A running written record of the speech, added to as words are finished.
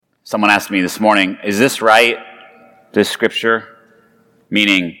Someone asked me this morning, is this right, this scripture?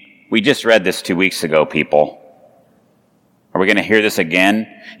 Meaning, we just read this 2 weeks ago, people. Are we going to hear this again?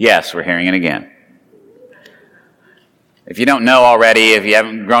 Yes, we're hearing it again. If you don't know already, if you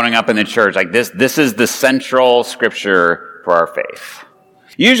haven't grown up in the church, like this is the central scripture for our faith.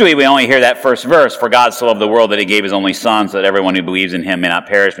 Usually we only hear that first verse, for God so loved the world that he gave his only son so that everyone who believes in him may not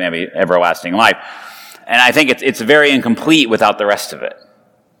perish, may have everlasting life. And I think it's very incomplete without the rest of it.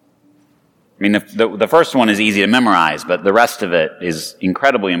 I mean, the first one is easy to memorize, but the rest of it is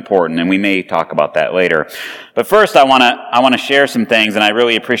incredibly important, and we may talk about that later. But first, I want to share some things, and I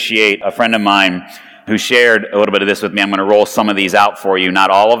really appreciate a friend of mine who shared a little bit of this with me. I'm going to roll some of these out for you, not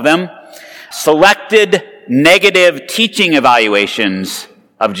all of them. Selected negative teaching evaluations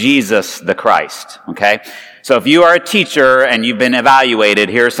of Jesus the Christ, okay? So if you are a teacher and you've been evaluated,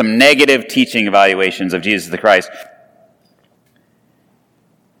 here are some negative teaching evaluations of Jesus the Christ.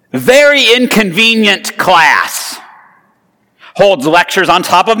 Very inconvenient class. Holds lectures on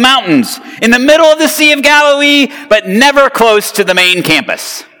top of mountains, in the middle of the Sea of Galilee, but never close to the main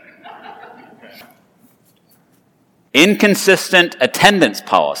campus. Inconsistent attendance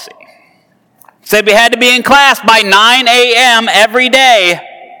policy. Said we had to be in class by 9 a.m. every day.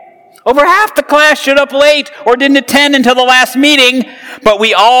 Over half the class showed up late or didn't attend until the last meeting, but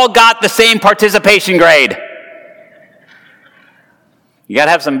we all got the same participation grade. You got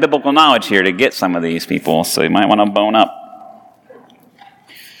to have some biblical knowledge here to get some of these people, so you might want to bone up.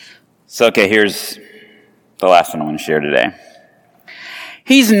 So, okay, here's the last one I want to share today.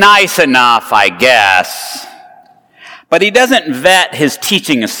 He's nice enough, I guess, but he doesn't vet his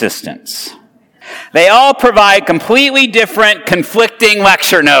teaching assistants. They all provide completely different, conflicting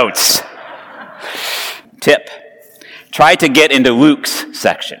lecture notes. Tip: try to get into Luke's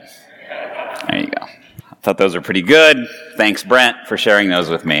section. There you go. I thought those were pretty good. Thanks, Brent, for sharing those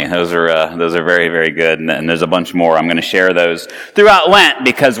with me. Those are very, very good, and there's a bunch more. I'm going to share those throughout Lent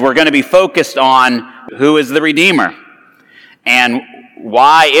because we're going to be focused on who is the Redeemer and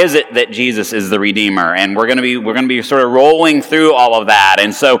why is it that Jesus is the Redeemer, and we're going to be sort of rolling through all of that.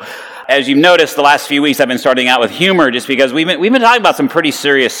 And so, as you've noticed, the last few weeks I've been starting out with humor, just because we've been talking about some pretty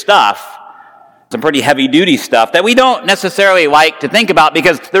serious stuff. Some pretty heavy-duty stuff that we don't necessarily like to think about,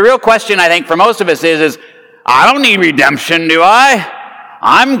 because the real question, I think, for most of us is I don't need redemption, do I?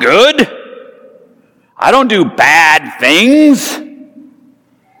 I'm good. I don't do bad things.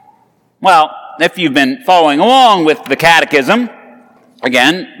 Well, if you've been following along with the catechism,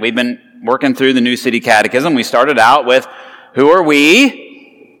 again, we've been working through the New City Catechism. We started out with, who are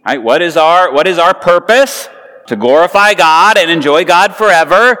we? Right? What is our purpose? To glorify God and enjoy God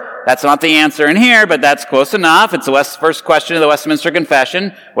forever. That's not the answer in here, but that's close enough. It's the first question of the Westminster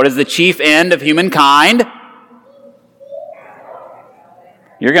Confession. What is the chief end of humankind?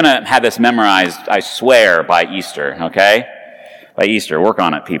 You're going to have this memorized, I swear, by Easter, okay? By Easter. Work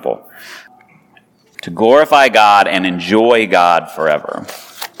on it, people. To glorify God and enjoy God forever.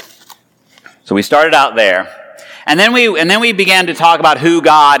 So we started out there. And then we began to talk about who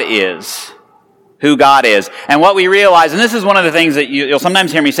God is. Who God is. And what we realize, and this is one of the things that you'll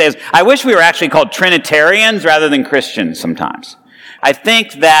sometimes hear me say, is I wish we were actually called Trinitarians rather than Christians sometimes. I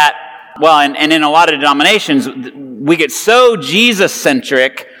think that, and in a lot of denominations, we get so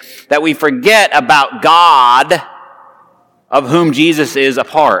Jesus-centric that we forget about God, of whom Jesus is a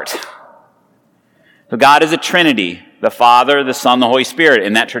part. So God is a Trinity, the Father, the Son, the Holy Spirit,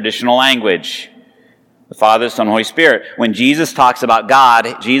 in that traditional language. The Father, the Son, the Holy Spirit. When Jesus talks about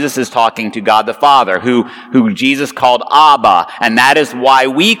God, Jesus is talking to God the Father, who Jesus called Abba. And that is why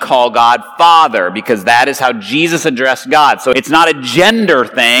we call God Father, because that is how Jesus addressed God. So it's not a gender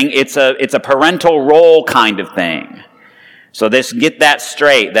thing, it's a parental role kind of thing. So get that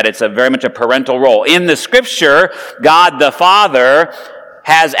straight, that it's very much a parental role. In the Scripture, God the Father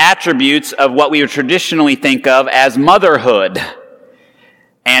has attributes of what we would traditionally think of as motherhood.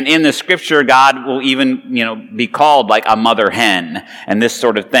 And in the Scripture, God will even, be called like a mother hen and this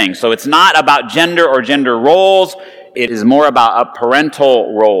sort of thing. So it's not about gender or gender roles. It is more about a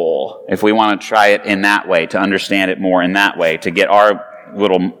parental role, if we want to try it in that way, to understand it more in that way, to get our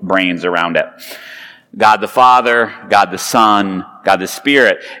little brains around it. God the Father, God the Son, God the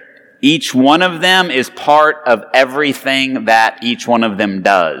Spirit. Each one of them is part of everything that each one of them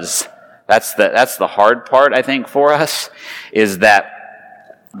does. That's the hard part, I think, for us, is that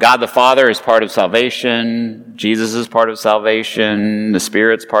God the Father is part of salvation. Jesus is part of salvation. The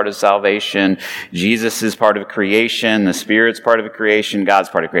Spirit's part of salvation. Jesus is part of creation. The Spirit's part of creation. God's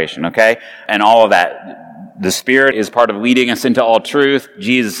part of creation, okay? And all of that. The Spirit is part of leading us into all truth.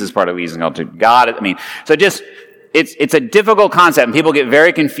 Jesus is part of leading us into all truth. it's a difficult concept, and people get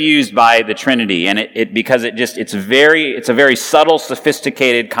very confused by the Trinity, and because it's a very subtle,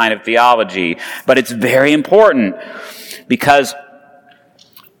 sophisticated kind of theology, but it's very important because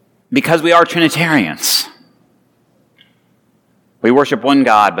we are Trinitarians. We worship one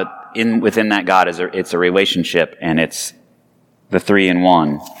God, but within that God it's a relationship, and it's the three in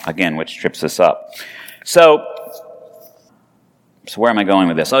one, again, which trips us up. So where am I going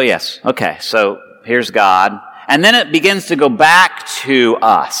with this? Oh, yes. Okay, so here's God. And then it begins to go back to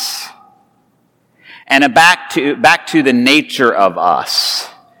us. And back to the nature of us.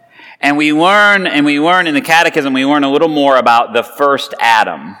 And we learn in the Catechism, we learn a little more about the first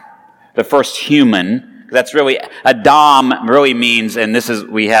Adam, the first human. That's really, Adam really means, and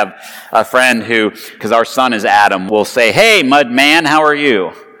we have a friend who, because our son is Adam, will say, "Hey, mud man, how are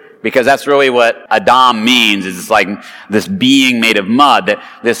you?" Because that's really what Adam means. It's like this being made of mud that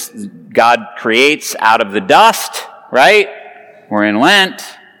this God creates out of the dust, right? We're in Lent.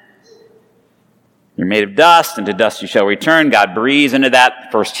 You're made of dust, and to dust you shall return. God breathes into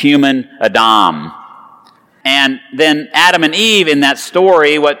that first human, Adam. And then Adam and Eve in that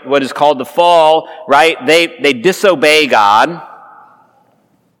story, what is called the fall, right? They disobey God.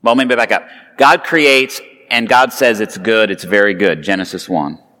 Well, maybe back up. God creates, and God says it's good, it's very good. Genesis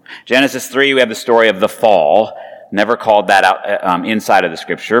 1. Genesis 3, we have the story of the fall. Never called that out inside of the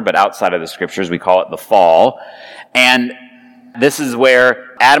Scripture, but outside of the Scriptures we call it the fall. And this is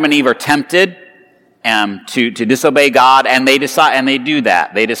where Adam and Eve are tempted to disobey God, and they do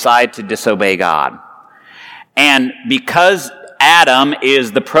that. They decide to disobey God. And because Adam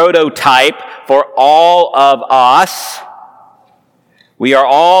is the prototype for all of us, we are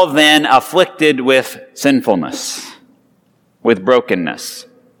all then afflicted with sinfulness, with brokenness.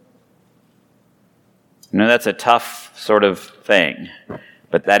 That's a tough sort of thing,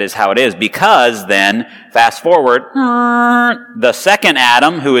 but that is how it is. Because then, fast forward, the second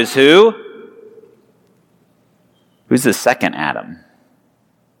Adam, who is who? Who's the second Adam?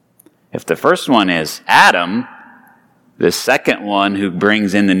 If the first one is Adam, the second one who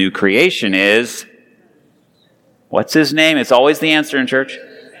brings in the new creation is, what's his name? It's always the answer in church.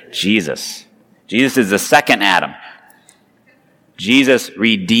 Jesus. Jesus is the second Adam. Jesus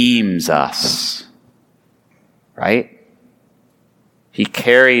redeems us. Right? He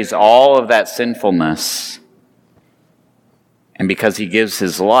carries all of that sinfulness, and because he gives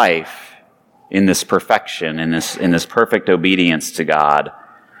his life in this perfection, in this perfect obedience to God,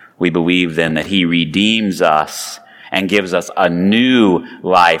 we believe then that he redeems us and gives us a new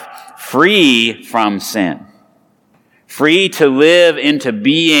life, free from sin, free to live into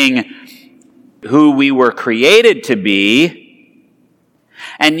being who we were created to be.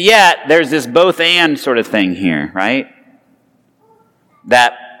 And yet, there's this both and sort of thing here, right?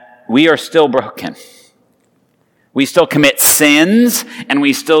 That we are still broken. We still commit sins, and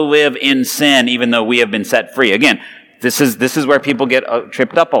we still live in sin, even though we have been set free. Again, this is where people get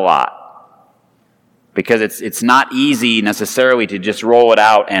tripped up a lot. Because it's not easy necessarily to just roll it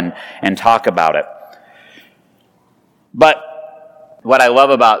out and talk about it. But what I love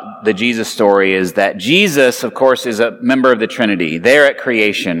about the Jesus story is that Jesus, of course, is a member of the Trinity. There at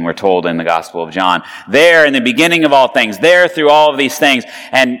creation, we're told in the Gospel of John. There in the beginning of all things. There through all of these things.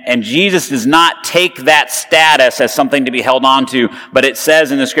 And Jesus does not take that status as something to be held on to, but it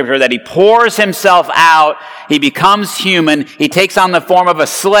says in the Scripture that he pours himself out. He becomes human. He takes on the form of a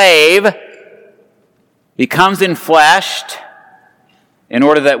slave. He comes enfleshed in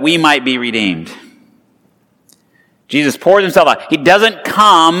order that we might be redeemed. Jesus pours himself out. He doesn't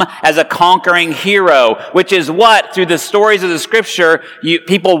come as a conquering hero, which is what, through the stories of the Scripture,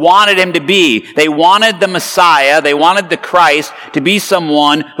 people wanted him to be. They wanted the Messiah, they wanted the Christ to be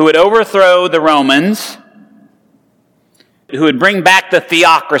someone who would overthrow the Romans, who would bring back the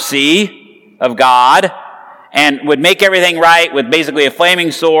theocracy of God, and would make everything right with basically a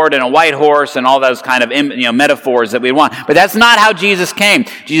flaming sword and a white horse and all those kind of metaphors that we want. But that's not how Jesus came.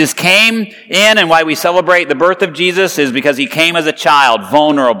 Jesus came in, and why we celebrate the birth of Jesus is because he came as a child,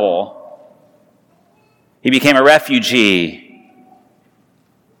 vulnerable. He became a refugee.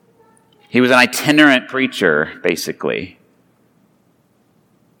 He was an itinerant preacher, basically.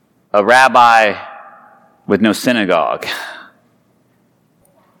 A rabbi with no synagogue.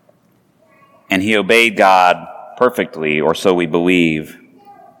 And he obeyed God perfectly, or so we believe.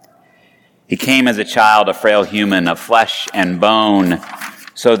 He came as a child, a frail human of flesh and bone,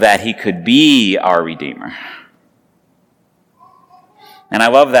 so that he could be our Redeemer. And I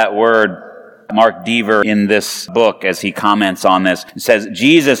love that word, Mark Dever, in this book, as he comments on this. It says,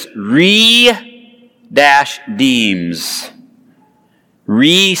 Jesus redeems,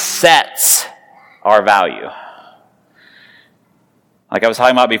 resets our value. Like I was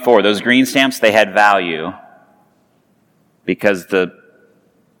talking about before, those green stamps, they had value because the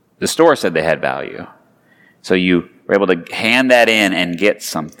store said they had value. So you were able to hand that in and get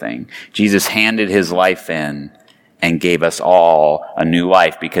something. Jesus handed his life in and gave us all a new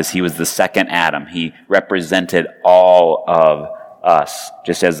life because he was the second Adam. He represented all of us,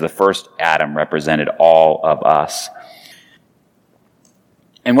 just as the first Adam represented all of us.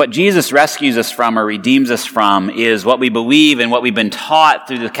 And what Jesus rescues us from or redeems us from is what we believe and what we've been taught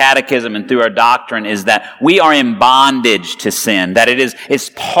through the catechism and through our doctrine is that we are in bondage to sin, that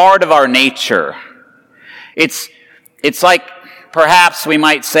it's part of our nature. It's like, perhaps we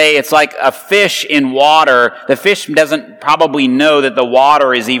might say, it's like a fish in water. The fish doesn't probably know that the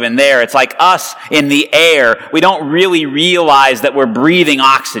water is even there. It's like us in the air. We don't really realize that we're breathing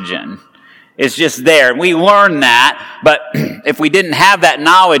oxygen. It's just there. We learn that, but if we didn't have that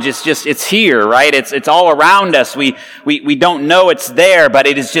knowledge, it's here, right? It's all around us. We don't know it's there, but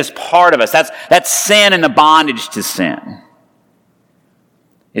it is just part of us. That's sin and the bondage to sin.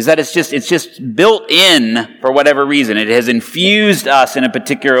 Is that it's just built in for whatever reason. It has infused us in a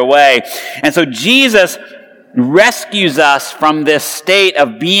particular way. And so Jesus rescues us from this state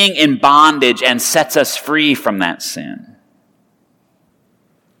of being in bondage and sets us free from that sin.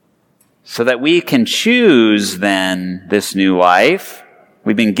 So that we can choose then this new life.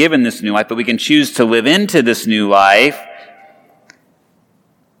 We've been given this new life, but we can choose to live into this new life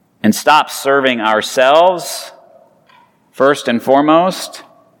and stop serving ourselves first and foremost.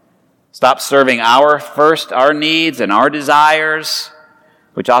 Stop serving our needs and our desires,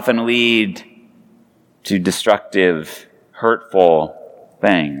 which often lead to destructive, hurtful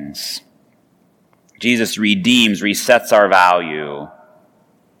things. Jesus redeems, resets our value,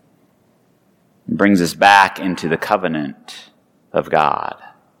 and brings us back into the covenant of God.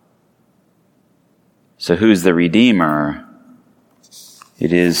 So who's the Redeemer?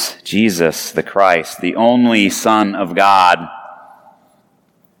 It is Jesus the Christ, the only Son of God,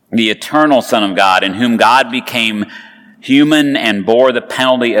 the eternal Son of God, in whom God became human and bore the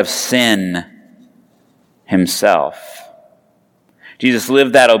penalty of sin himself. Jesus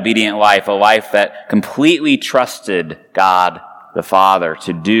lived that obedient life, a life that completely trusted God the Father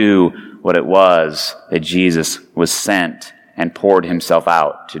to do what it was that Jesus was sent and poured himself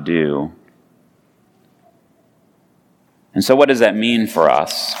out to do. And so what does that mean for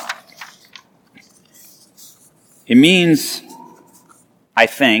us? It means, I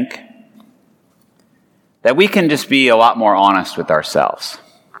think, that we can just be a lot more honest with ourselves.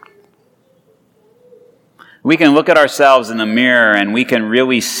 We can look at ourselves in the mirror and we can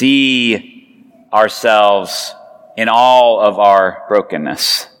really see ourselves in all of our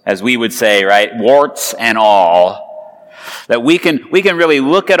brokenness. As we would say, right? Warts and all. That we can really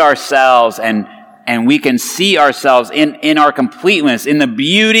look at ourselves and we can see ourselves in our completeness, in the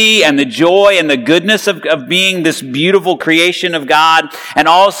beauty and the joy and the goodness of being this beautiful creation of God, and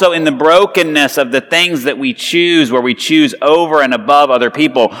also in the brokenness of the things that we choose, where we choose over and above other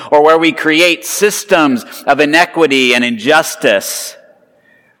people, or where we create systems of inequity and injustice,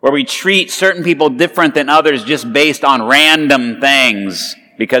 where we treat certain people different than others just based on random things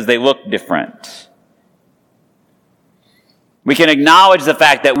because they look different. We can acknowledge the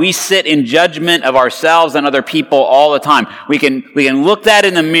fact that we sit in judgment of ourselves and other people all the time. We can look that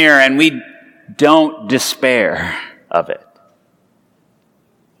in the mirror and we don't despair of it.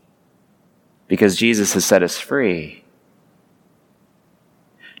 Because Jesus has set us free.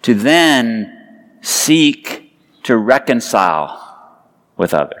 To then seek to reconcile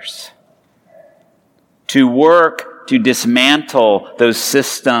with others. To work to dismantle those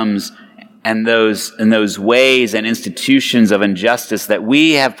systems and those ways and institutions of injustice that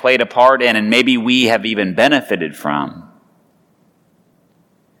we have played a part in and maybe we have even benefited from.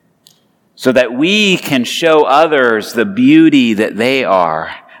 So that we can show others the beauty that they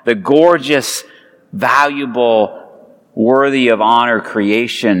are, the gorgeous, valuable, worthy of honor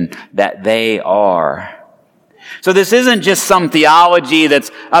creation that they are. So this isn't just some theology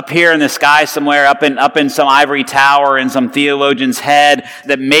that's up here in the sky somewhere, up in some ivory tower in some theologian's head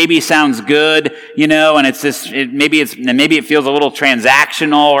that maybe sounds good, and maybe it feels a little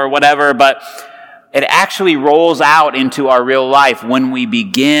transactional or whatever, but it actually rolls out into our real life when we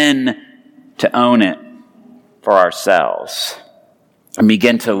begin to own it for ourselves and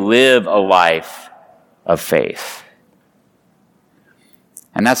begin to live a life of faith.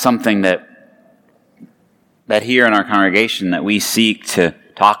 And that's something that here in our congregation that we seek to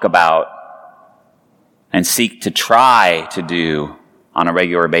talk about and seek to try to do on a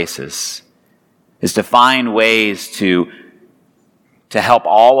regular basis, is to find ways to help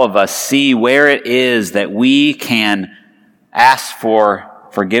all of us see where it is that we can ask for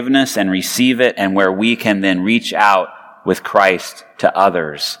forgiveness and receive it, and where we can then reach out with Christ to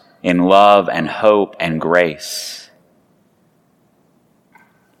others in love and hope and grace.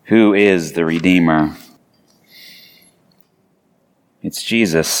 Who is the Redeemer? It's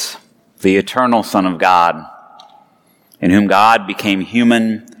Jesus, the eternal Son of God, in whom God became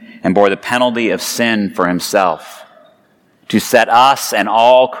human and bore the penalty of sin for himself, to set us and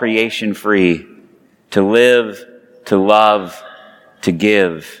all creation free, to live, to love, to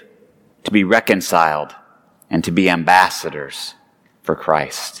give, to be reconciled, and to be ambassadors for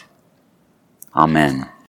Christ. Amen.